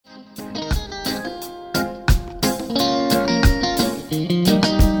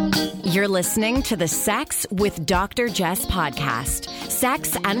You're listening to the Sex with Dr. Jess podcast.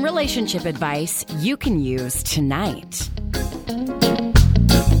 Sex and relationship advice you can use tonight.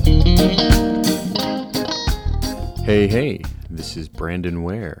 Hey, this is Brandon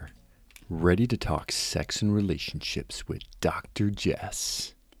Ware, ready to talk sex and relationships with Dr.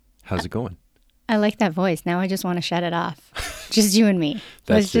 Jess. How's it going? I like that voice. Now I just want to shut it off. Just you and me.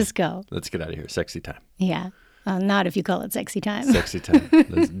 Let's just go. Let's get out of here. Sexy time. Yeah. Not if you call it sexy time. Sexy time.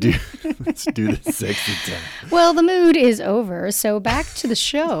 Let's do the sexy time. Well, the mood is over. So back to the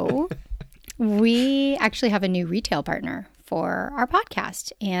show. We actually have a new retail partner for our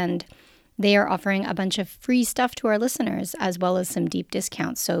podcast, and they are offering a bunch of free stuff to our listeners as well as some deep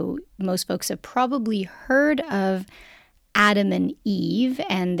discounts. So most folks have probably heard of Adam and Eve,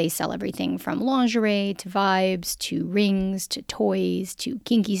 and they sell everything from lingerie to vibes to rings to toys to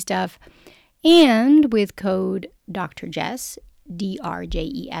kinky stuff. And with code Dr. Jess,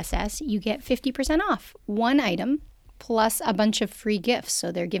 DRJESS, you get 50% off one item plus a bunch of free gifts.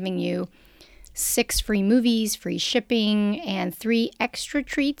 So they're giving you 6 free movies, free shipping, and 3 extra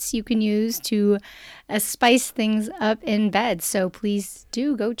treats you can use to spice things up in bed. So please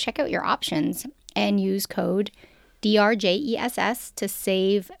do go check out your options and use code DRJESS to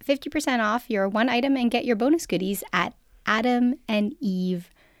save 50% off your one item and get your bonus goodies at adamandeve.com.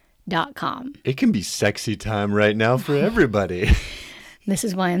 It can be sexy time right now for everybody. This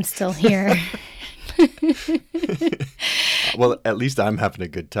is why I'm still here. Well, at least I'm having a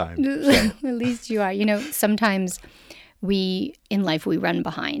good time. So. At least you are. You know, sometimes in life, we run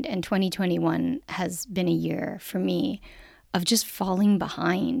behind. And 2021 has been a year for me of just falling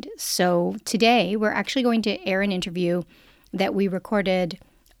behind. So today, we're actually going to air an interview that we recorded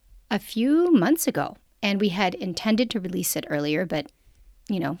a few months ago. And we had intended to release it earlier, but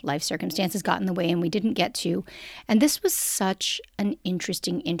life circumstances got in the way and we didn't get to. And this was such an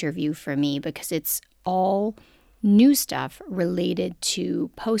interesting interview for me because it's all new stuff related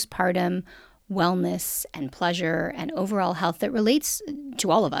to postpartum wellness and pleasure and overall health that relates to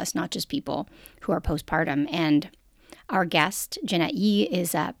all of us, not just people who are postpartum. And our guest, Jeanette Yee,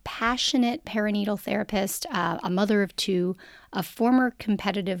 is a passionate perinatal therapist, a mother of 2, a former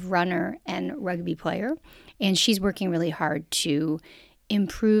competitive runner and rugby player. And she's working really hard to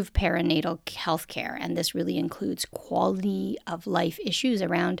improve perinatal health care. And this really includes quality of life issues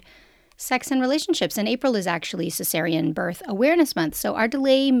around sex and relationships. And April is actually Cesarean Birth Awareness Month. So our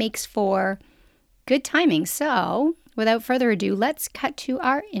delay makes for good timing. So without further ado, let's cut to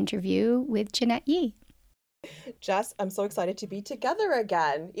our interview with Jeanette Yee. Jess, I'm so excited to be together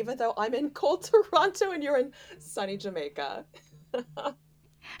again, even though I'm in cold Toronto and you're in sunny Jamaica.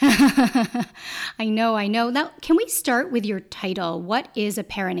 I know. Now, can we start with your title? What is a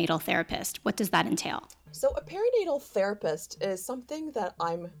perinatal therapist? What does that entail? So a perinatal therapist is something that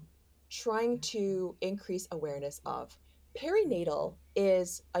I'm trying to increase awareness of. Perinatal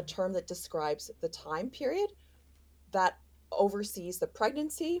is a term that describes the time period that oversees the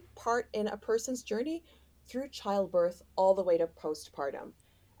pregnancy part in a person's journey through childbirth all the way to postpartum.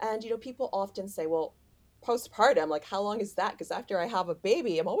 And, people often say, well, postpartum, like how long is that? Because after I have a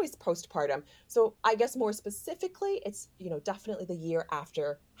baby, I'm always postpartum. So I guess more specifically, it's, definitely the year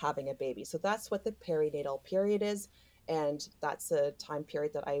after having a baby. So that's what the perinatal period is. And that's a time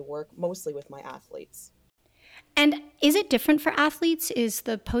period that I work mostly with my athletes. And is it different for athletes? Is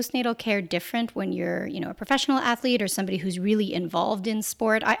the postnatal care different when you're, a professional athlete or somebody who's really involved in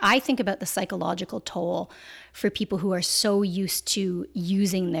sport? I think about the psychological toll for people who are so used to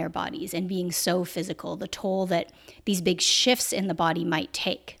using their bodies and being so physical, the toll that these big shifts in the body might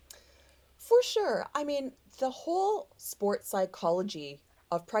take. For sure. I mean, the whole sport psychology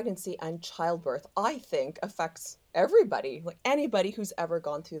of pregnancy and childbirth, I think, affects everybody, like anybody who's ever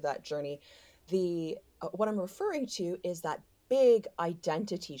gone through that journey. What I'm referring to is that big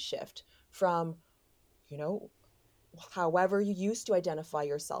identity shift from, however you used to identify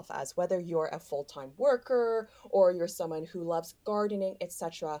yourself as, whether you're a full-time worker or you're someone who loves gardening,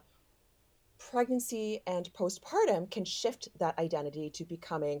 etc. Pregnancy and postpartum can shift that identity to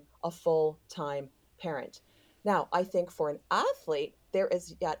becoming a full-time parent. Now, I think for an athlete, there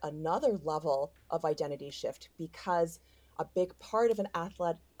is yet another level of identity shift because a big part of an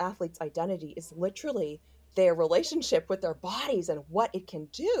athlete's identity is literally their relationship with their bodies and what it can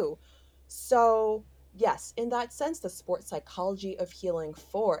do. So yes, in that sense, the sport psychology of healing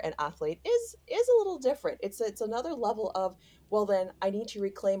for an athlete is a little different. It's another level of, well, then I need to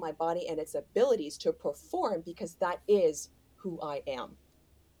reclaim my body and its abilities to perform because that is who I am.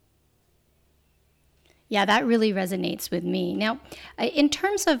 Yeah, that really resonates with me. Now, in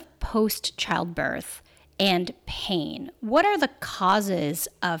terms of post-childbirth and pain. What are the causes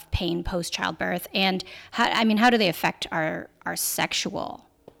of pain post childbirth, and how do they affect our sexual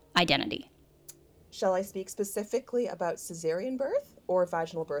identity? Shall I speak specifically about cesarean birth or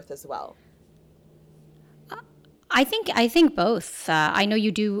vaginal birth as well? I think both. I know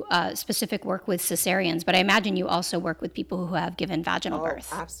you do specific work with cesareans, but I imagine you also work with people who have given vaginal Oh,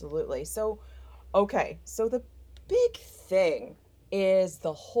 birth. absolutely. So, okay, so the big thing is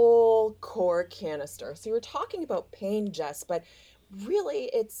the whole core canister. So you're talking about pain, Jess, but really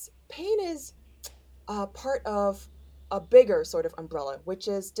it's pain is part of a bigger sort of umbrella, which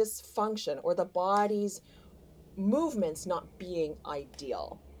is dysfunction or the body's movements not being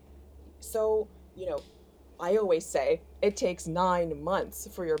ideal. So, I always say it takes 9 months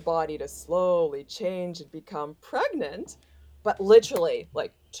for your body to slowly change and become pregnant, but literally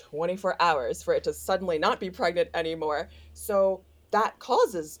like 24 hours for it to suddenly not be pregnant anymore. So that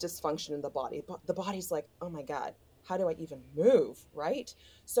causes dysfunction in the body. But the body's like, oh my God, how do I even move? Right?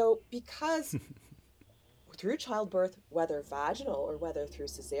 So, because through childbirth, whether vaginal or whether through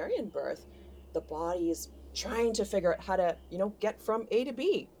cesarean birth, the body is trying to figure out how to, get from A to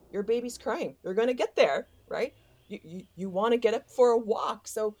B. Your baby's crying. You're going to get there, right? You want to get up for a walk.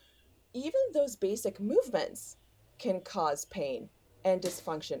 So even those basic movements can cause pain and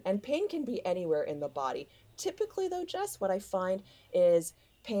dysfunction. And pain can be anywhere in the body. Typically, though, Jess, what I find is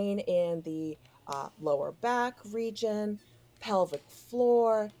pain in the lower back region, pelvic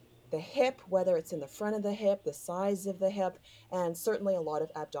floor, the hip, whether it's in the front of the hip, the sides of the hip, and certainly a lot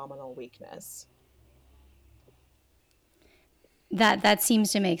of abdominal weakness. That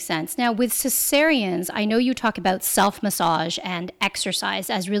seems to make sense. Now, with cesareans, I know you talk about self massage and exercise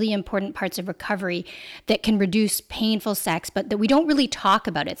as really important parts of recovery that can reduce painful sex, but that we don't really talk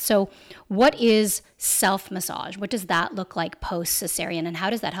about it. So, what is self massage? What does that look like post cesarean, and how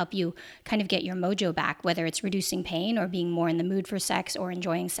does that help you kind of get your mojo back, whether it's reducing pain or being more in the mood for sex or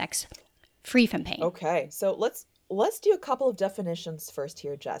enjoying sex free from pain? Okay, so let's do a couple of definitions first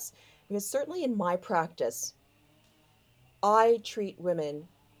here, Jess, because certainly in my practice, I treat women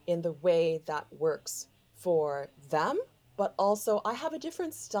in the way that works for them, but also I have a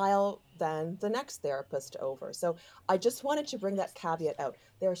different style than the next therapist over. So I just wanted to bring that caveat out.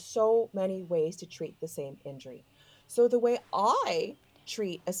 There are so many ways to treat the same injury. So the way I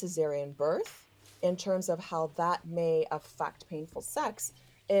treat a cesarean birth in terms of how that may affect painful sex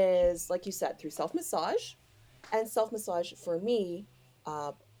is, like you said, through self massage. And self massage for me,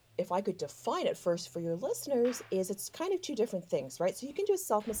 uh, if I could define it first for your listeners, is it's kind of two different things, right? So you can do a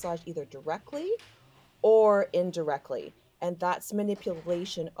self massage either directly or indirectly, and that's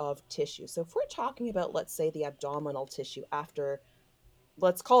manipulation of tissue. So if we're talking about, let's say, the abdominal tissue after,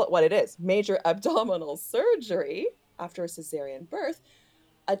 let's call it what it is, major abdominal surgery after a cesarean birth,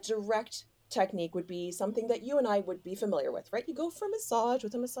 a direct technique would be something that you and I would be familiar with, right? You go for a massage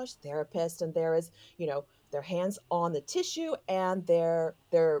with a massage therapist, and there is, their hands on the tissue, and they're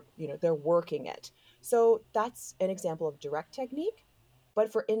working it. So that's an example of direct technique.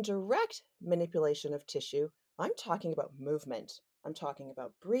 But for indirect manipulation of tissue, I'm talking about movement. I'm talking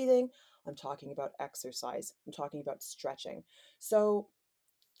about breathing. I'm talking about exercise. I'm talking about stretching. So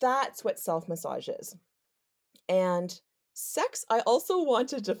that's what self massage is. And sex, I also want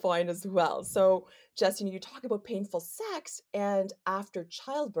to define as well. So, Jess, you talk about painful sex and after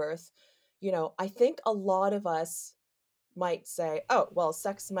childbirth, I think a lot of us might say, oh, well,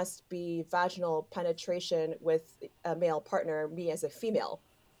 sex must be vaginal penetration with a male partner, me as a female.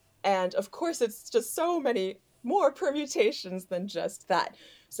 And of course, it's just so many more permutations than just that.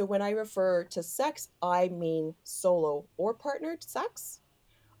 So, when I refer to sex, I mean solo or partnered sex.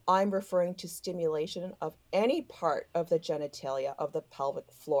 I'm referring to stimulation of any part of the genitalia of the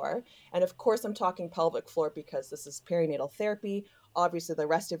pelvic floor. And of course, I'm talking pelvic floor because this is perinatal therapy. Obviously, the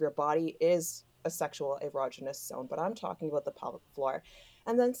rest of your body is a sexual erogenous zone, but I'm talking about the pelvic floor.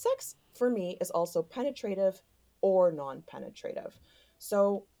 And then sex for me is also penetrative or non penetrative.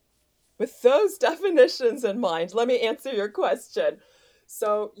 So, with those definitions in mind, let me answer your question.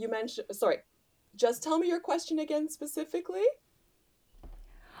 So, you mentioned, sorry, just tell me your question again specifically.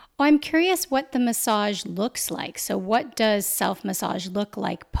 Oh, I'm curious what the massage looks like. So, what does self massage look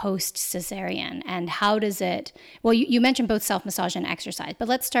like post cesarean? And how does it, well, you mentioned both self massage and exercise, but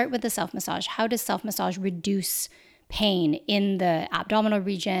let's start with the self massage. How does self massage reduce pain in the abdominal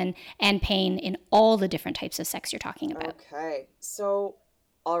region and pain in all the different types of sex you're talking about? Okay. So,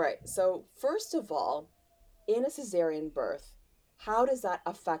 all right. So, first of all, in a cesarean birth, how does that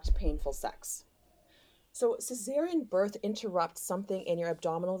affect painful sex? So, cesarean birth interrupts something in your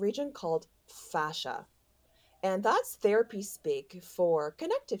abdominal region called fascia. And that's therapy speak for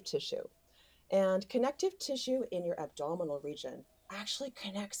connective tissue. And connective tissue in your abdominal region actually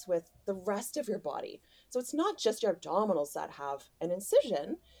connects with the rest of your body. So it's not just your abdominals that have an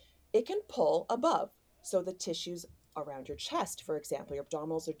incision, it can pull above. So the tissues around your chest, for example, your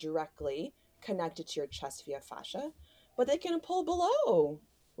abdominals are directly connected to your chest via fascia, but they can pull below,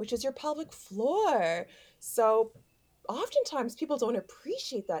 which is your pelvic floor. So oftentimes people don't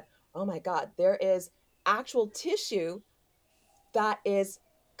appreciate that. Oh my God, there is actual tissue that is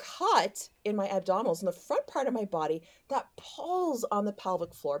cut in my abdominals in the front part of my body that pulls on the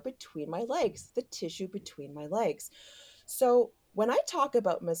pelvic floor between my legs, the tissue between my legs. So when I talk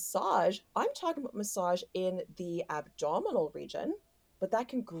about massage, I'm talking about massage in the abdominal region, but that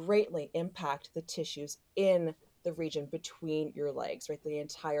can greatly impact the tissues in the region between your legs, right? The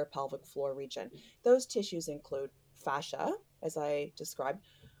entire pelvic floor region. Those tissues include fascia, as I described,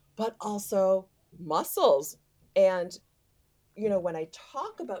 but also muscles. And when I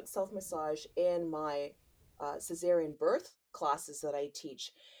talk about self massage in my cesarean birth classes that I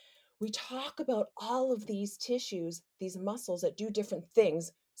teach, we talk about all of these tissues, these muscles that do different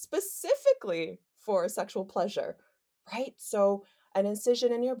things specifically for sexual pleasure, right? So, an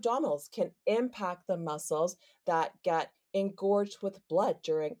incision in your abdominals can impact the muscles that get engorged with blood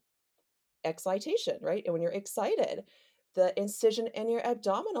during excitation, right? And when you're excited, the incision in your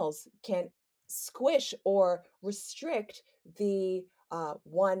abdominals can squish or restrict the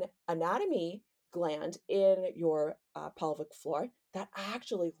one anatomy gland in your pelvic floor that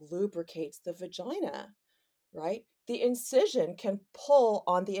actually lubricates the vagina, right? The incision can pull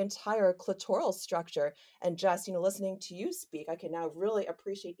on the entire clitoral structure. And just, listening to you speak, I can now really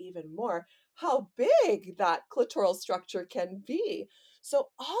appreciate even more how big that clitoral structure can be. So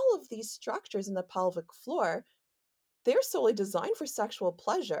all of these structures in the pelvic floor, they're solely designed for sexual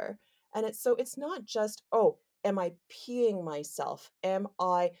pleasure. And it's not just, oh, am I peeing myself? Am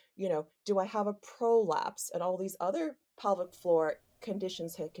I, do I have a prolapse? And all these other pelvic floor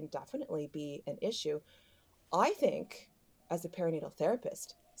conditions that can definitely be an issue. I think, as a perinatal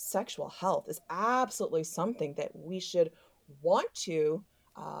therapist, sexual health is absolutely something that we should want to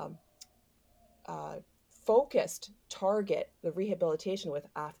um, uh, focused target the rehabilitation with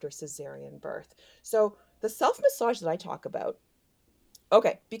after cesarean birth. So the self massage that I talk about,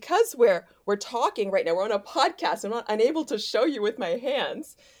 okay, because we're talking right now, we're on a podcast, I'm not unable to show you with my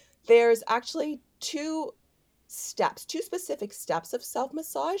hands. There's actually two specific steps of self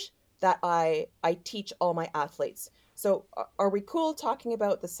massage that I teach all my athletes. So are we cool talking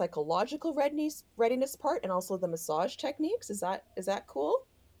about the psychological readiness part and also the massage techniques? Is that cool?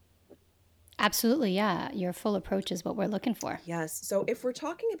 Absolutely, yeah. Your full approach is what we're looking for. Yes. So if we're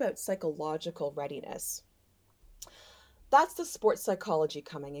talking about psychological readiness, that's the sports psychology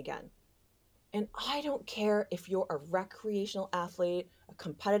coming again. And I don't care if you're a recreational athlete, a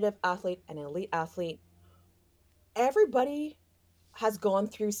competitive athlete, an elite athlete, everybody has gone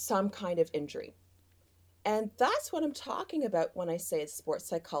through some kind of injury. And that's what I'm talking about when I say it's sports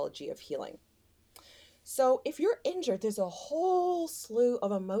psychology of healing. So if you're injured, there's a whole slew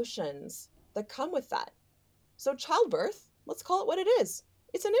of emotions that come with that. So childbirth, let's call it what it is.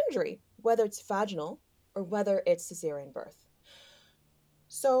 It's an injury, whether it's vaginal or whether it's cesarean birth.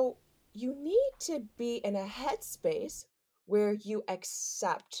 So you need to be in a headspace where you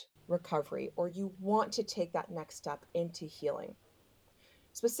accept recovery or you want to take that next step into healing.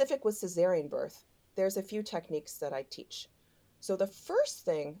 Specific with cesarean birth, there's a few techniques that I teach. So the first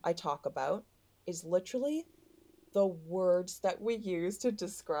thing I talk about is literally the words that we use to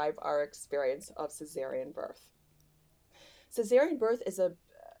describe our experience of cesarean birth. Cesarean birth is a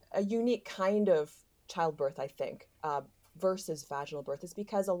unique kind of childbirth, I think, versus vaginal birth, is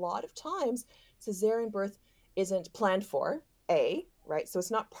because a lot of times cesarean birth isn't planned for, right? So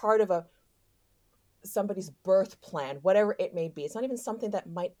it's not part of somebody's birth plan, whatever it may be. It's not even something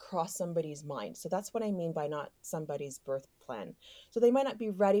that might cross somebody's mind. So that's what I mean by not somebody's birth plan. So they might not be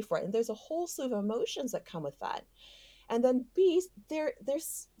ready for it. And there's a whole slew of emotions that come with that. And then B, there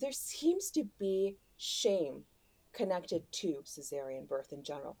seems to be shame connected to cesarean birth in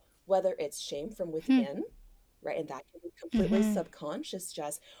general, whether it's shame from within, right? And that can be completely subconscious,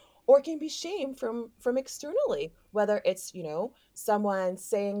 Jess, or it can be shame from externally, whether it's, someone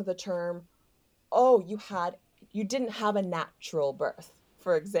saying the term, oh, you didn't have a natural birth,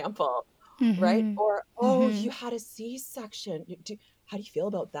 for example, right? Mm-hmm. Or, oh, Mm-hmm. you had a C-section. How do you feel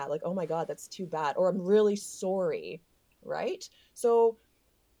about that? Like, oh my God, that's too bad. Or I'm really sorry, right? So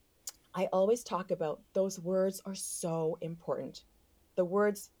I always talk about those words are so important. The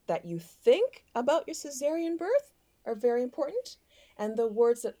words that you think about your cesarean birth are very important. And the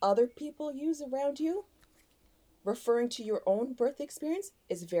words that other people use around you referring to your own birth experience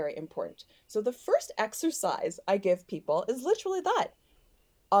is very important. So the first exercise I give people is literally that.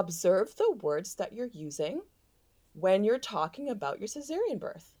 Observe the words that you're using when you're talking about your cesarean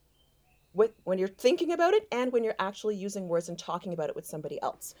birth. When you're thinking about it and when you're actually using words and talking about it with somebody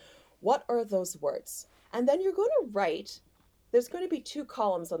else. What are those words? And then you're going to write, there's going to be 2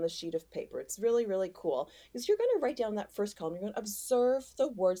 columns on the sheet of paper. It's really, really cool because you're going to write down that first column. You're going to observe the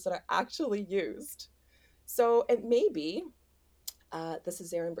words that are actually used. So it may be the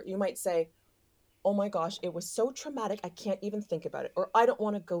cesarean birth. You might say, oh my gosh, it was so traumatic, I can't even think about it. Or I don't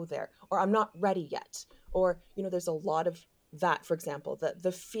want to go there. Or I'm not ready yet. Or, there's a lot of that, for example,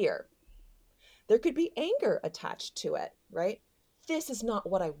 the fear. There could be anger attached to it, right? This is not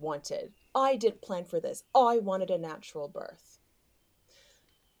what I wanted. I didn't plan for this. I wanted a natural birth.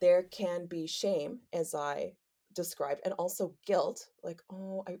 There can be shame, as I described, and also guilt. Like,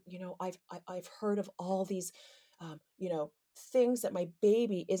 oh, I've heard of all these, things that my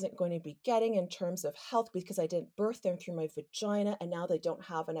baby isn't going to be getting in terms of health because I didn't birth them through my vagina, and now they don't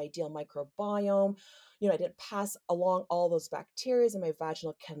have an ideal microbiome. I didn't pass along all those bacteria in my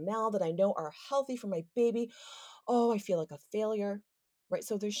vaginal canal that I know are healthy for my baby. Oh, I feel like a failure, right?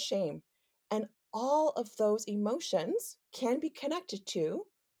 So there's shame. And all of those emotions can be connected to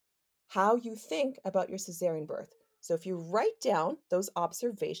how you think about your cesarean birth. So if you write down those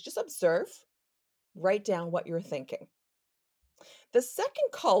observations, just observe, write down what you're thinking. The second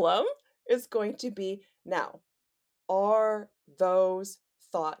column is going to be, now, are those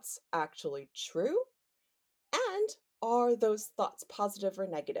thoughts actually true? And are those thoughts positive or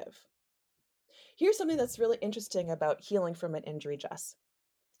negative? Here's something that's really interesting about healing from an injury, Jess.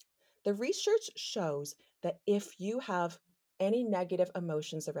 The research shows that if you have any negative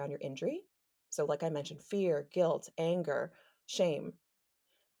emotions around your injury, so like I mentioned, fear, guilt, anger, shame,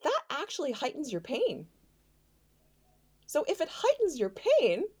 that actually heightens your pain. So if it heightens your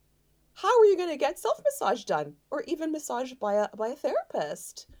pain, how are you going to get self-massage done or even massaged by a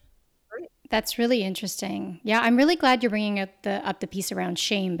therapist? That's really interesting. Yeah, I'm really glad you're bringing up the piece around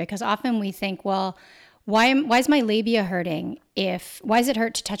shame, because often we think, well, why is my labia hurting? Why does it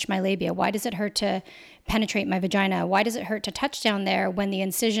hurt to touch my labia? Why does it hurt to penetrate my vagina? Why does it hurt to touch down there when the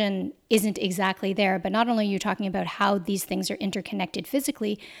incision isn't exactly there? But not only are you talking about how these things are interconnected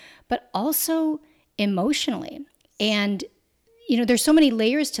physically, but also emotionally. And there's so many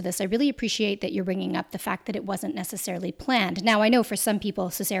layers to this. I really appreciate that you're bringing up the fact that it wasn't necessarily planned. Now, I know for some people,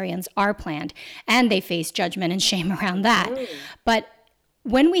 cesareans are planned and they face judgment and shame around that. But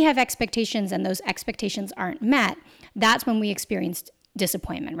when we have expectations and those expectations aren't met, that's when we experience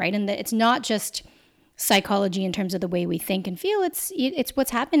disappointment, right? And it's not just psychology in terms of the way we think and feel. It's what's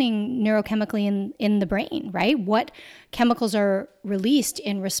happening neurochemically in the brain, right? What chemicals are released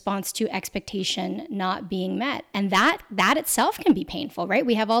in response to expectation not being met. And that itself can be painful, right?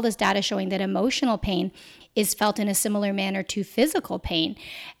 We have all this data showing that emotional pain is felt in a similar manner to physical pain.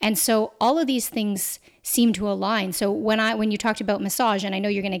 And so all of these things seem to align. So when you talked about massage, and I know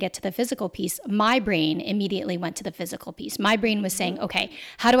you're going to get to the physical piece, my brain immediately went to the physical piece. My brain was saying, okay,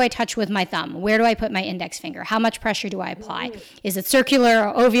 how do I touch with my thumb? Where do I put my index finger? How much pressure do I apply? Is it circular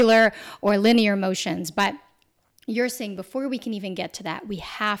or ovular or linear motions? But you're saying before we can even get to that, we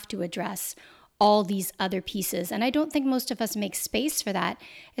have to address all these other pieces. And I don't think most of us make space for that,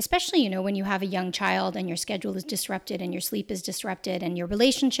 especially, when you have a young child and your schedule is disrupted and your sleep is disrupted and your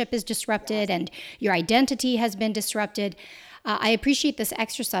relationship is disrupted and your identity has been disrupted. I appreciate this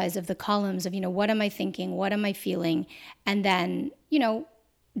exercise of the columns of, what am I thinking? What am I feeling? And then,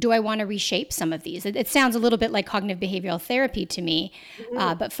 do I want to reshape some of these? It sounds a little bit like cognitive behavioral therapy to me,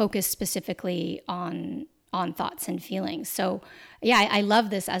 but focused specifically on thoughts and feelings. So yeah, I love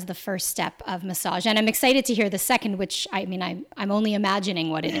this as the first step of massage. And I'm excited to hear the second, which I'm only imagining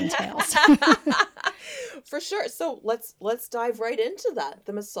what it entails. For sure. So let's dive right into that,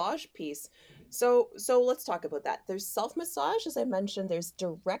 the massage piece. So let's talk about that. There's self-massage, as I mentioned, there's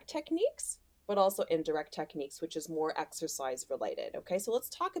direct techniques, but also indirect techniques, which is more exercise related. Okay, so let's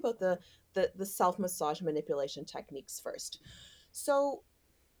talk about the self-massage manipulation techniques first. So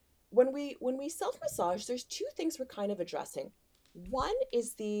when we self-massage, there's 2 things we're kind of addressing. One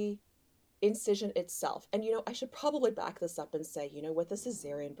is the incision itself. And I should probably back this up and say, with a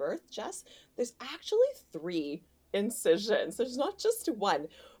cesarean birth, Jess, there's actually 3 incisions. There's not just 1.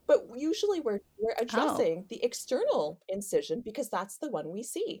 But usually we're addressing the external incision because that's the one we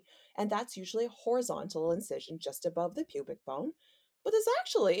see. And that's usually a horizontal incision just above the pubic bone. But there's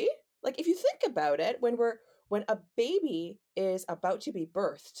actually, like, if you think about it, when a baby is about to be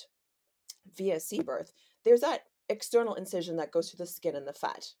birthed via C birth, there's that external incision that goes through the skin and the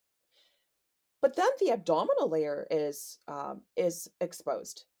fat. But then the abdominal layer is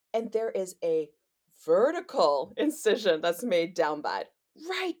exposed, and there is a vertical incision that's made down that,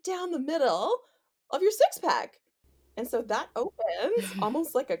 right down the middle of your six pack. And so that opens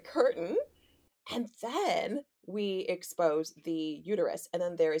almost like a curtain, and then we expose the uterus. And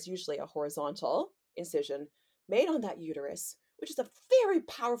then there is usually a horizontal incision made on that uterus, which is a very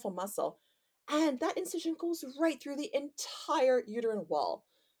powerful muscle. And that incision goes right through the entire uterine wall.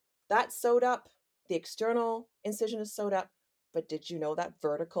 That's sewed up. The external incision is sewed up. But did you know that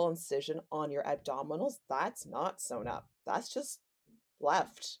vertical incision on your abdominals, that's not sewn up. That's just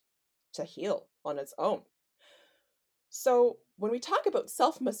left to heal on its own. So when we talk about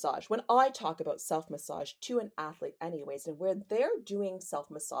self-massage, when I talk about self-massage to an athlete anyways, and where they're doing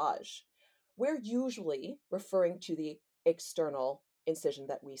self-massage, we're usually referring to the external incision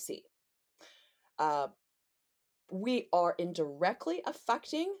that we see. We are indirectly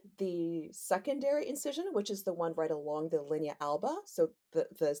affecting the secondary incision, which is the one right along the linea alba, so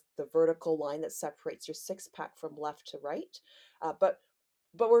the vertical line that separates your six-pack from left to right. But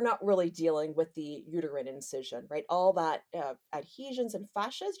we're not really dealing with the uterine incision, right? All that adhesions and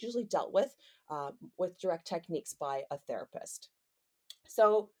fascia is usually dealt with direct techniques by a therapist.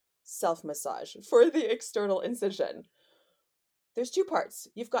 So self-massage for the external incision. There's two parts.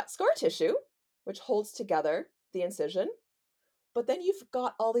 You've got scar tissue, which holds together the incision, but then you've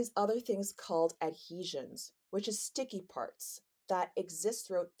got all these other things called adhesions, which is sticky parts that exist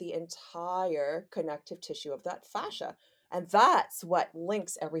throughout the entire connective tissue of that fascia. And that's what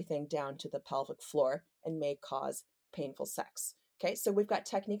links everything down to the pelvic floor and may cause painful sex. Okay, so we've got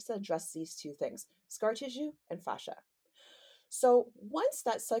techniques that address these two things, scar tissue and fascia. So once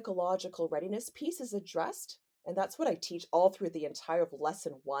that psychological readiness piece is addressed, and that's what I teach all through the entire of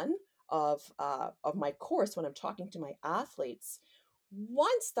lesson 1 of my course when I'm talking to my athletes,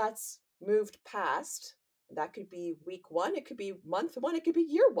 once that's moved past, that could be week 1, it could be month 1, it could be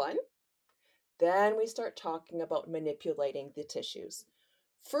year 1, then we start talking about manipulating the tissues.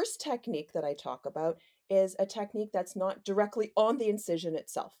 First technique that I talk about is a technique that's not directly on the incision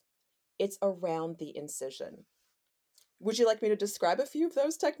itself. It's around the incision. Would you like me to describe a few of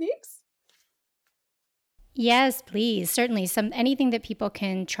those techniques? Yes, please. Certainly. Anything that people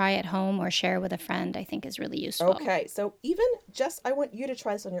can try at home or share with a friend, I think is really useful. Okay, so even just, I want you to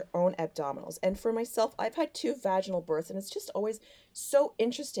try this on your own abdominals. And for myself, I've had 2 vaginal births, and it's just always so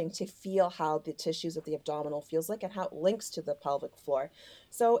interesting to feel how the tissues of the abdominal feels like and how it links to the pelvic floor.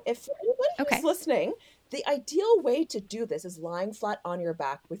 So if anybody who's listening, the ideal way to do this is lying flat on your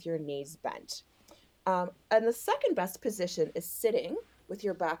back with your knees bent. And the second best position is sitting with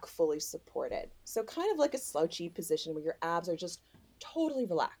your back fully supported. So kind of like a slouchy position where your abs are just totally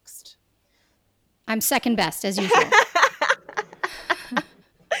relaxed. I'm second best, as usual.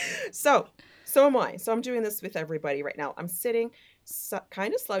 So am I. So I'm doing this with everybody right now. I'm sitting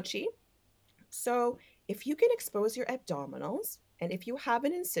kind of slouchy. So if you can expose your abdominals, and if you have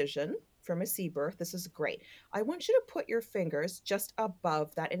an incision from a C-birth, this is great. I want you to put your fingers just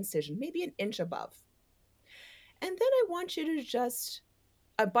above that incision, maybe an inch above. And then I want you to just,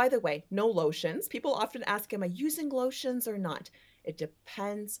 by the way, no lotions. People often ask, am I using lotions or not? It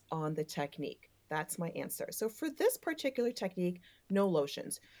depends on the technique. That's my answer. So for this particular technique, no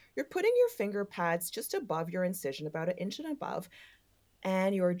lotions. You're putting your finger pads just above your incision, about an inch and above,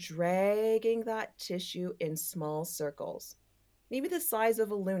 and you're dragging that tissue in small circles, maybe the size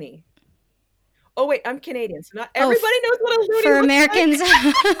of a loonie. Oh, wait, I'm Canadian, so not everybody knows what a loonie for looks Americans.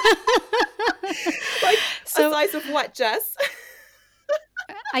 Like so, the size of what, Jess?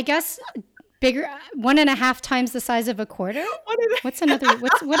 I guess bigger, 1.5 times the size of a quarter. What's another?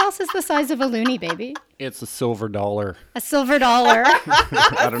 What else is the size of a loonie, baby? It's a silver dollar. A silver dollar.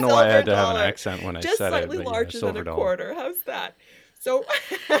 I don't know why I had to have an accent when I just said it. Just slightly larger than a quarter. How's that? So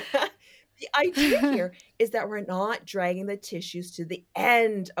the idea here is that we're not dragging the tissues to the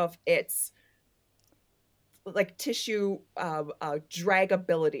end of its like tissue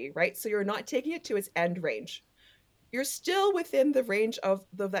dragability, right? So you're not taking it to its end range. You're still within the range of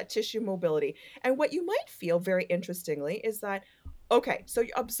that tissue mobility. And what you might feel, very interestingly, is that, okay, so you're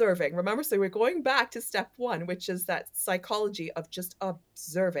observing. Remember, so we're going back to step 1, which is that psychology of just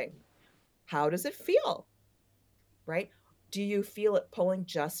observing. How does it feel, right? Do you feel it pulling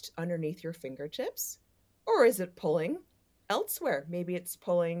just underneath your fingertips? Or is it pulling elsewhere? Maybe it's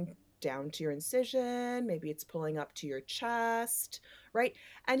pulling down to your incision. Maybe it's pulling up to your chest, right?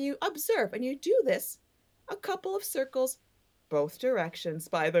 And you observe, and you do this a couple of circles, both directions,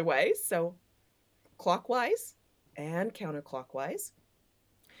 by the way. So clockwise and counterclockwise.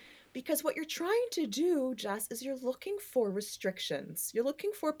 Because what you're trying to do, Jess, is you're looking for restrictions. You're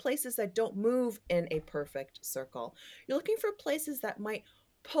looking for places that don't move in a perfect circle. You're looking for places that might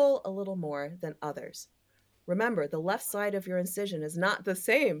pull a little more than others. Remember, the left side of your incision is not the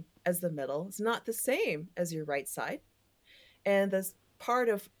same as the middle. It's not the same as your right side. And this part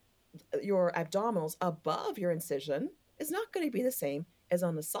of your abdominals above your incision is not going to be the same as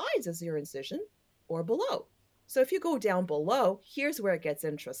on the sides of your incision or below. So if you go down below, here's where it gets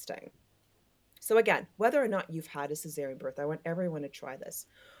interesting. So again, whether or not you've had a cesarean birth, I want everyone to try this.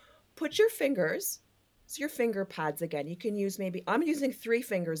 Put your fingers, so your finger pads again, you can use maybe, I'm using 3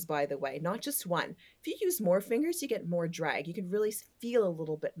 fingers, by the way, not just one. If you use more fingers, you get more drag. You can really feel a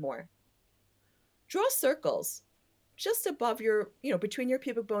little bit more. Draw circles just above your, between your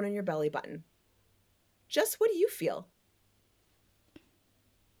pubic bone and your belly button. Just what do you feel?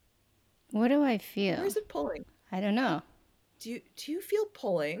 What do I feel? Where is it pulling? I don't know. Do you feel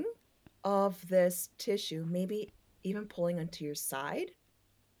pulling of this tissue, maybe even pulling onto your side?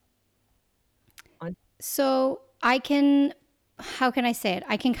 So I can, how can I say it?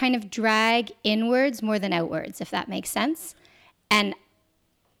 I can kind of drag inwards more than outwards, if that makes sense. And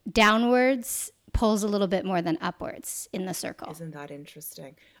downwards pulls a little bit more than upwards in the circle. Isn't that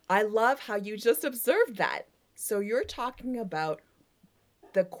interesting? I love how you just observed that. So you're talking about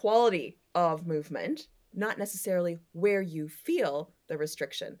the quality of movement, not necessarily where you feel the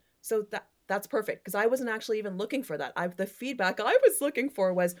restriction. So that's perfect, because I wasn't actually even looking for that. The feedback I was looking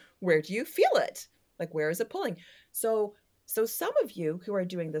for was, where do you feel it? Like, where is it pulling? So some of you who are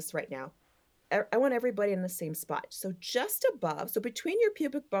doing this right now, I want everybody in the same spot. So just above, so between your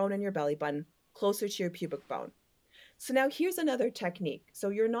pubic bone and your belly button, closer to your pubic bone. So now here's another technique. So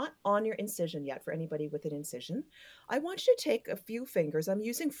you're not on your incision yet for anybody with an incision. I want you to take a few fingers. I'm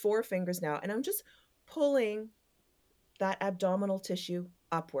using 4 fingers now, and I'm just pulling that abdominal tissue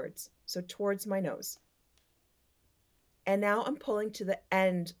upwards, so towards my nose. And now I'm pulling to the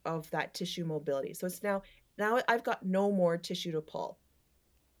end of that tissue mobility. So it's now I've got no more tissue to pull.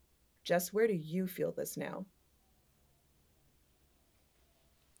 Jess, where do you feel this now?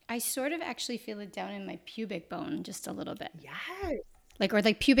 I sort of actually feel it down in my pubic bone just a little bit. Yes.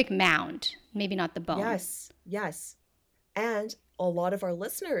 Or pubic mound, maybe not the bone. Yes. And a lot of our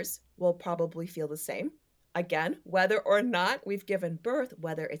listeners will probably feel the same. Again, whether or not we've given birth,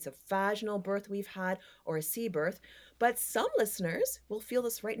 whether it's a vaginal birth we've had or a C birth, but some listeners will feel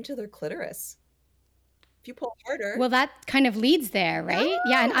this right into their clitoris. If you pull harder. Well, that kind of leads there, right?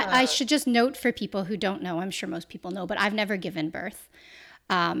 Yeah, and I should just note for people who don't know, I'm sure most people know, but I've never given birth.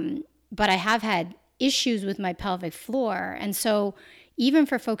 But I have had issues with my pelvic floor. And so even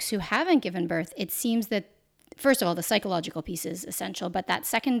for folks who haven't given birth, it seems that, first of all, the psychological piece is essential, but that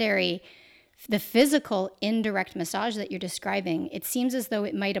secondary, the physical indirect massage that you're describing, it seems as though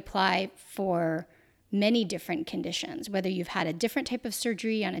it might apply for many different conditions, whether you've had a different type of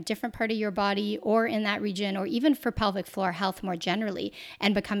surgery on a different part of your body or in that region, or even for pelvic floor health more generally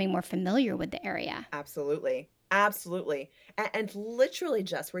and becoming more familiar with the area. Absolutely. And literally,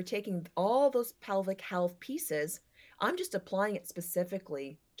 Jess, we're taking all those pelvic health pieces. I'm just applying it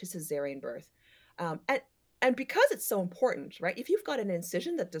specifically to cesarean birth. And because it's so important, right? If you've got an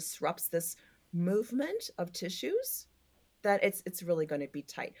incision that disrupts this movement of tissues, that it's really going to be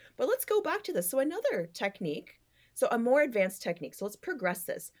tight. But let's go back to this. So another technique, so a more advanced technique. So let's progress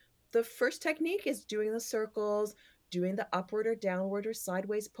this. The first technique is doing the circles, doing the upward or downward or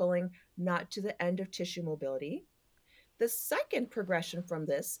sideways pulling, not to the end of tissue mobility. The second progression from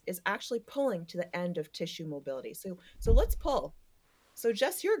this is actually pulling to the end of tissue mobility. So let's pull. So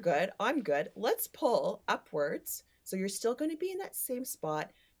Jess, you're good. I'm good. Let's pull upwards. So you're still going to be in that same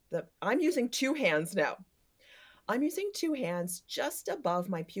spot. I'm using 2 hands now. I'm using 2 hands just above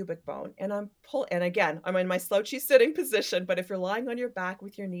my pubic bone, and and again, I'm in my slouchy sitting position, but if you're lying on your back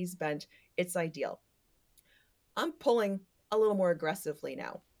with your knees bent, it's ideal. I'm pulling a little more aggressively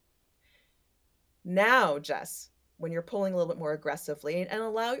now. Now, Jess, when you're pulling a little bit more aggressively, and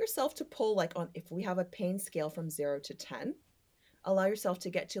allow yourself to pull if we have a pain scale from 0 to 10, allow yourself to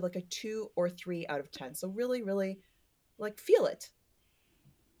get to a 2 or 3 out of 10. So really, really feel it.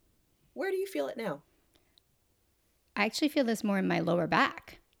 Where do you feel it now? I actually feel this more in my lower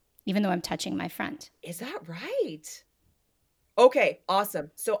back, even though I'm touching my front. Is that right? Okay,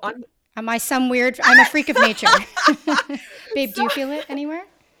 awesome. So I'm a freak of nature. Babe, do you feel it anywhere?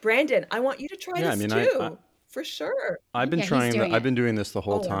 Brandon, I want you to try this too. For sure. I've been doing this the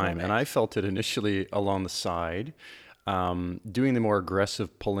whole time, and I felt it initially along the side. Doing the more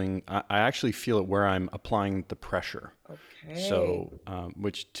aggressive pulling, I actually feel it where I'm applying the pressure. Okay. So,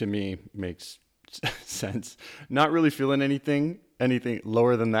 which to me makes sense. Not really feeling anything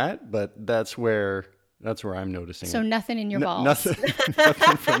lower than that, but that's where I'm noticing So it. nothing in your balls.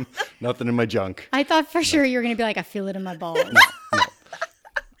 Nothing in my junk. I thought for sure you were going to be like, I feel it in my balls. No.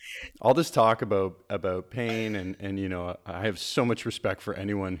 All this talk about pain and you know, I have so much respect for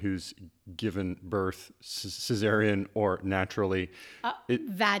anyone who's given birth cesarean or naturally.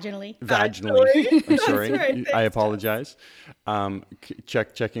 Vaginally. Vaginally. I'm sorry. right. I apologize.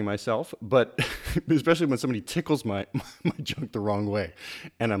 Checking myself, but especially when somebody tickles my junk the wrong way,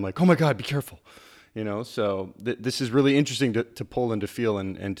 and I'm like, oh my God, be careful. You know, so this is really interesting to pull and to feel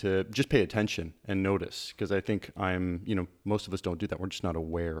and to just pay attention and notice, because I think most of us don't do that. We're just not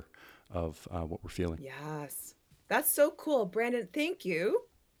aware of what we're feeling. Yes. That's so cool. Brandon, thank you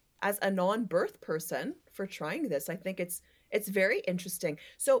as a non-birth person for trying this. I think it's very interesting.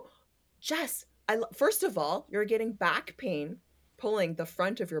 So, Jess, first of all, you're getting back pain pulling the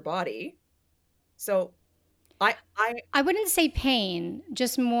front of your body. So I wouldn't say pain,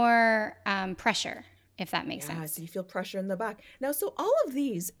 just more pressure, if that makes yeah, sense. so you feel pressure in the back. Now, so all of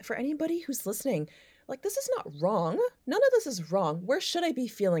these, for anybody who's listening, like, this is not wrong. None of this is wrong. Where should I be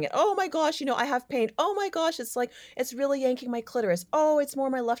feeling it? Oh my gosh, I have pain. Oh my gosh, it's like, it's really yanking my clitoris. Oh, it's more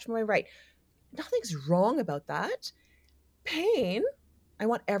my left, more my right. Nothing's wrong about that. Pain, I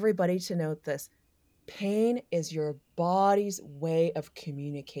want everybody to note this. Pain is your body's way of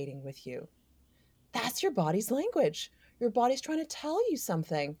communicating with you. That's your body's language. Your body's trying to tell you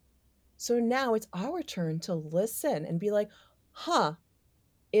something. So now it's our turn to listen and be like,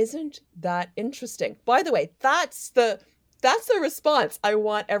 isn't that interesting? By the way, that's the response I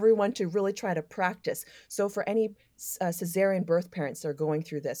want everyone to really try to practice. So for any cesarean birth parents that are going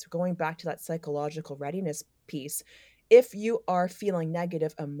through this, going back to that psychological readiness piece, if you are feeling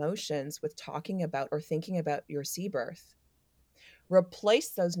negative emotions with talking about or thinking about your C-birth,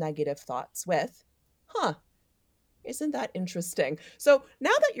 replace those negative thoughts with, isn't that interesting? So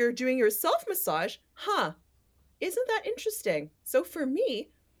now that you're doing your self-massage, isn't that interesting? So for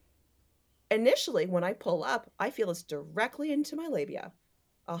me, initially when I pull up, I feel this directly into my labia,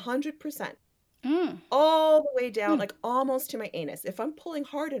 100%. All the way down, like almost to my anus. If I'm pulling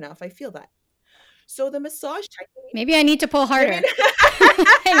hard enough, I feel that. So the massage technique. Maybe I need to pull harder.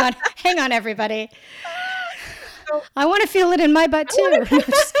 Hang on, everybody. I want to feel it in my butt too. No,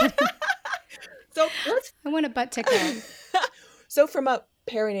 just kidding. So I want a butt tickle. So from a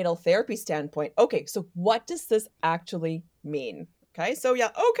perinatal therapy standpoint, okay, so what does this actually mean? Okay, so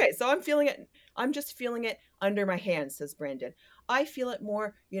so I'm feeling it. I'm just feeling it under my hands, says Brandon. I feel it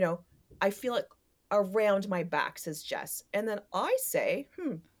more, I feel it around my back, says Jess. And then I say,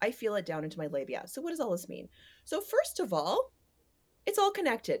 I feel it down into my labia. So what does all this mean? So first of all, it's all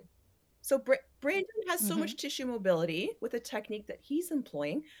connected. So Brandon has so much tissue mobility with a technique that he's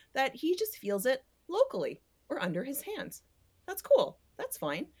employing that he just feels it locally or under his hands. That's cool. That's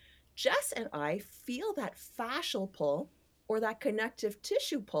fine. Jess and I feel that fascial pull or that connective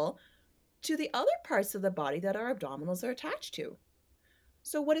tissue pull to the other parts of the body that our abdominals are attached to.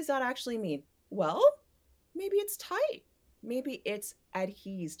 So what does that actually mean? Well, maybe it's tight. Maybe it's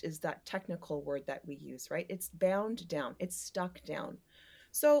adhesed is that technical word that we use, right? It's bound down. It's stuck down.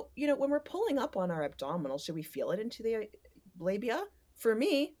 So, when we're pulling up on our abdominals, should we feel it into the labia? For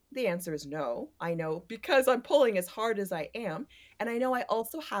me, the answer is no. I know because I'm pulling as hard as I am. And I know I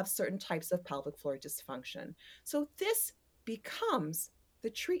also have certain types of pelvic floor dysfunction. So this becomes the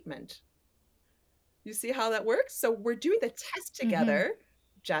treatment. You see how that works? So we're doing the test together,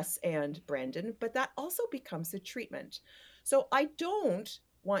 Jess and Brandon, but that also becomes the treatment. So I don't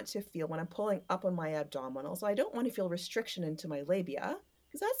want to feel when I'm pulling up on my abdominals, I don't want to feel restriction into my labia,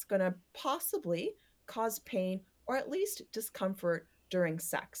 because that's going to possibly cause pain or at least discomfort during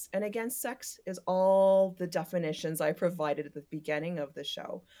sex. And again, sex is all the definitions I provided at the beginning of the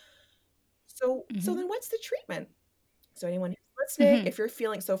show. So then what's the treatment? So anyone who's listening, if you're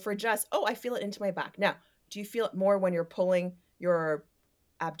feeling, so for Jess, I feel it into my back. Now, do you feel it more when you're pulling your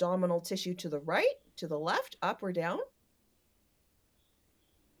abdominal tissue to the right, to the left, up or down?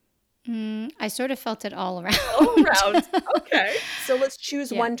 I sort of felt it all around. All around. Okay. So let's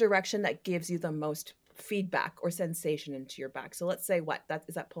choose one direction that gives you the most feedback or sensation into your back. So let's say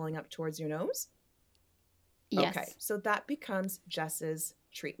is that pulling up towards your nose? Yes. Okay. So that becomes Jess's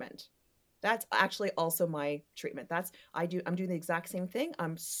treatment. That's actually also my treatment. I'm doing the exact same thing.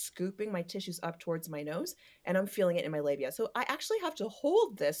 I'm scooping my tissues up towards my nose and I'm feeling it in my labia. So I actually have to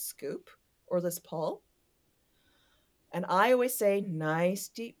hold this scoop or this pull. And I always say nice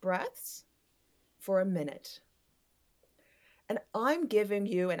deep breaths for a minute. And I'm giving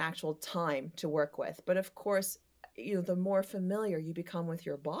you an actual time to work with. But of course, the more familiar you become with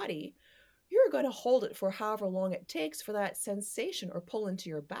your body, you're going to hold it for however long it takes for that sensation or pull into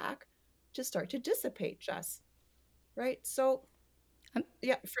your back to start to dissipate, Jess. Right? So,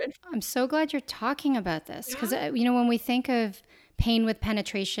 yeah. I'm so glad you're talking about this because, Yeah. when we think of pain with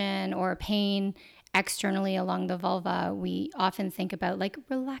penetration or pain externally along the vulva, we often think about like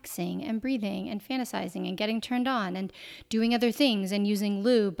relaxing and breathing and fantasizing and getting turned on and doing other things and using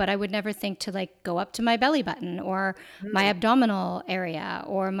lube. But I would never think to like go up to my belly button or my abdominal area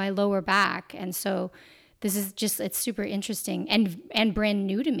or my lower back. And so this is just, it's super interesting and brand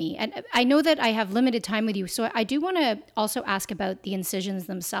new to me. And I know that I have limited time with you. So I do want to also ask about the incisions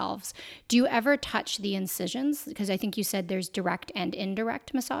themselves. Do you ever touch the incisions? Because I think you said there's direct and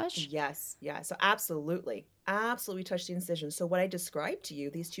indirect massage. Yes. Yeah. So absolutely. Absolutely touch the incision. So what I described to you,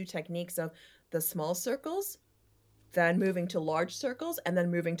 these two techniques of the small circles, then moving to large circles, and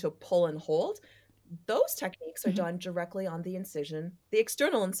then moving to pull and hold, those techniques are done directly on the incision, the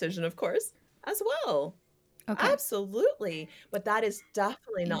external incision, of course, as well. Okay. Absolutely. But that is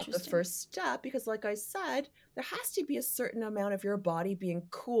definitely not the Interesting. first step because, like I said, there has to be a certain amount of your body being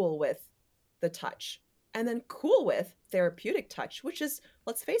cool with the touch and then cool with therapeutic touch, which is,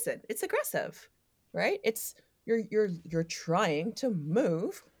 let's face it, it's aggressive, right? It's you're trying to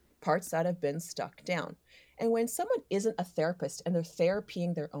move parts that have been stuck down. And when someone isn't a therapist and they're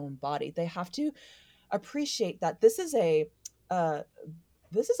therapying their own body, they have to appreciate that uh,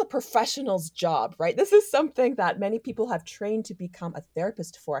 this is a professional's job, right? This is something that many people have trained to become a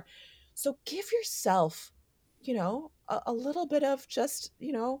therapist for. So give yourself, a little bit of just,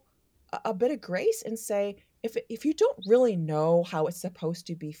 a bit of grace and say, if you don't really know how it's supposed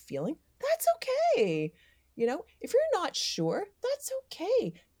to be feeling, that's okay. If you're not sure, that's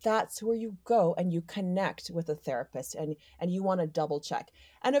okay. That's where you go and you connect with a therapist and you want to double check.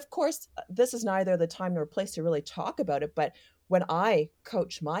 And of course, this is neither the time nor place to really talk about it, but when I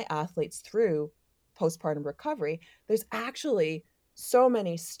coach my athletes through postpartum recovery, there's actually so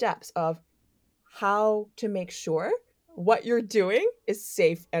many steps of how to make sure what you're doing is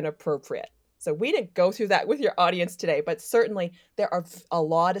safe and appropriate. So we didn't go through that with your audience today, but certainly there are a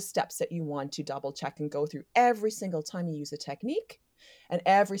lot of steps that you want to double check and go through every single time you use a technique and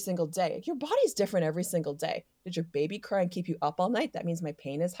every single day. Your body's different every single day. Did your baby cry and keep you up all night? That means my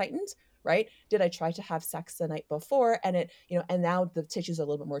pain is heightened, right? Did I try to have sex the night before and and now the tissues are a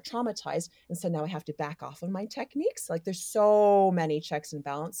little bit more traumatized. And so now I have to back off on my techniques. Like there's so many checks and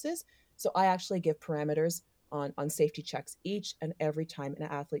balances. So I actually give parameters on safety checks each and every time an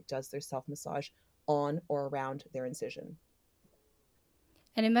athlete does their self-massage on or around their incision.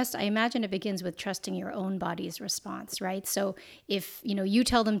 And I imagine it begins with trusting your own body's response, right? So if, you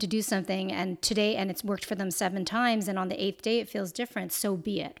tell them to do something and it's worked for them 7 times and on the 8th day it feels different, so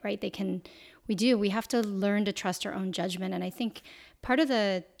be it, right? We have to learn to trust our own judgment. And I think part of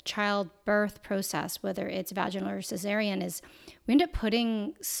the childbirth process, whether it's vaginal or cesarean, is we end up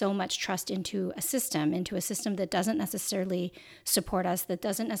putting so much trust into a system that doesn't necessarily support us, that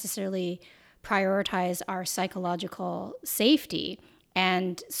doesn't necessarily prioritize our psychological safety.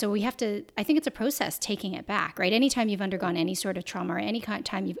 And so we have to, I think it's a process taking it back, right? Anytime you've undergone any sort of trauma or any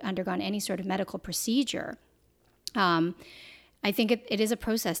time you've undergone any sort of medical procedure, I think it is a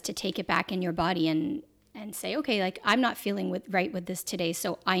process to take it back in your body and say, okay, like I'm not feeling right with this today,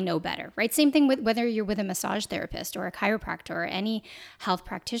 so I know better, right? Same thing with whether you're with a massage therapist or a chiropractor or any health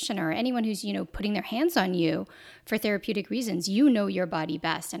practitioner or anyone who's, putting their hands on you for therapeutic reasons. You know your body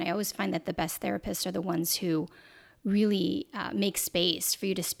best. And I always find that the best therapists are the ones who really make space for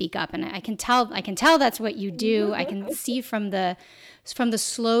you to speak up. And I can tell that's what you do. I can see from the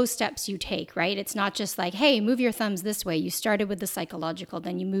slow steps you take, right? It's not just like, hey, move your thumbs this way. You started with the psychological,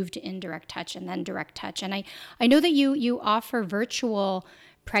 then you moved to indirect touch and then direct touch. And I know that you offer virtual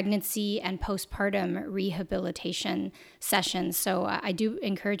pregnancy and postpartum rehabilitation sessions. So I do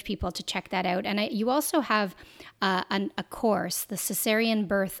encourage people to check that out. And you also have a course, the Cesarean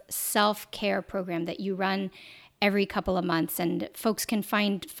Birth Self-Care Program that you run every couple of months, and folks can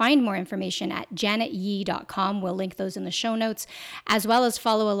find more information at janetyee.com. We'll link those in the show notes, as well as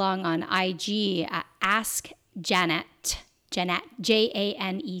follow along on IG at Ask Janet, Janette,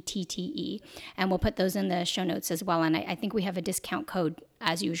 and we'll put those in the show notes as well. And I think we have a discount code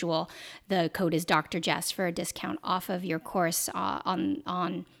as usual. The code is Dr. Jess for a discount off of your course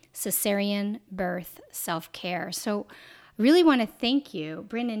on cesarean birth self-care. So I really want to thank you.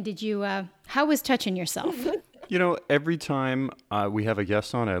 Brennan, how was touching yourself? Every time we have a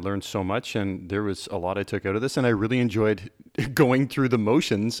guest on, I learned so much, and there was a lot I took out of this, and I really enjoyed going through the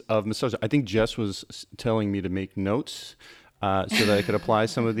motions of massage. I think Jess was telling me to make notes so that I could apply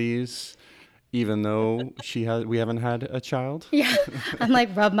some of these. even though we haven't had a child. Yeah. I'm like,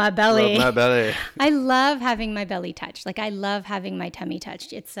 rub my belly. Rub my belly. I love having my belly touched. Like I love having my tummy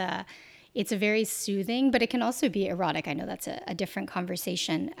touched. It's a very soothing, but it can also be erotic. I know that's a different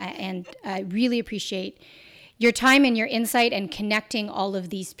conversation. And I really appreciate your time and your insight and connecting all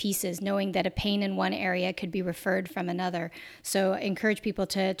of these pieces, knowing that a pain in one area could be referred from another. So I encourage people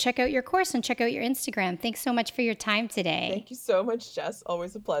to check out your course and check out your Instagram. Thanks so much for your time today. Thank you so much, Jess.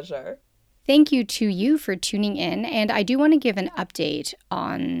 Always a pleasure. Thank you to you for tuning in. And I do want to give an update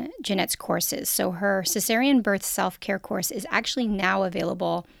on Jeanette's courses. So her cesarean birth self-care course is actually now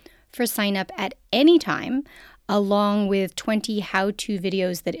available for sign up at any time, along with 20 how-to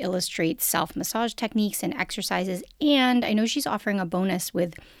videos that illustrate self-massage techniques and exercises. And I know she's offering a bonus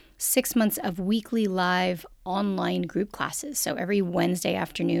with 6 months of weekly live online group classes. So every Wednesday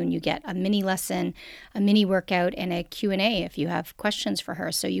afternoon, you get a mini lesson, a mini workout, and a Q&A if you have questions for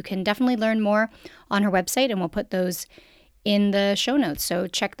her. So you can definitely learn more on her website, and we'll put those in the show notes. So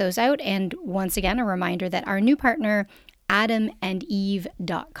check those out. And once again, a reminder that our new partner,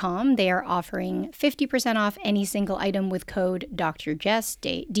 AdamandEve.com. They are offering 50% off any single item with code Dr. Jess,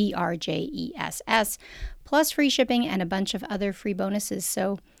 DRJESS, plus free shipping and a bunch of other free bonuses.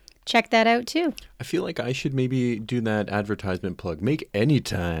 So check that out too. I feel like I should maybe do that advertisement plug. Make any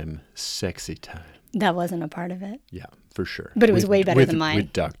time sexy time. That wasn't a part of it. Yeah, for sure. But it was way better than mine.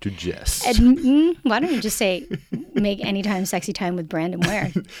 With Dr. Jess. Why don't you just say, make any time sexy time with Brandon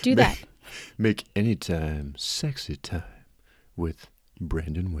Ware? Do that. Make any time sexy time with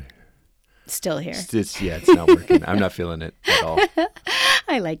Brandon Ware. Still here. It's not working. I'm not feeling it at all.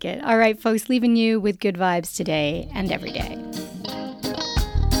 I like it. All right, folks, leaving you with good vibes today and every day.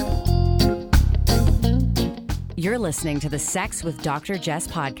 You're listening to the Sex with Dr. Jess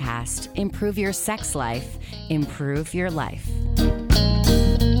podcast. Improve your sex life. Improve your life.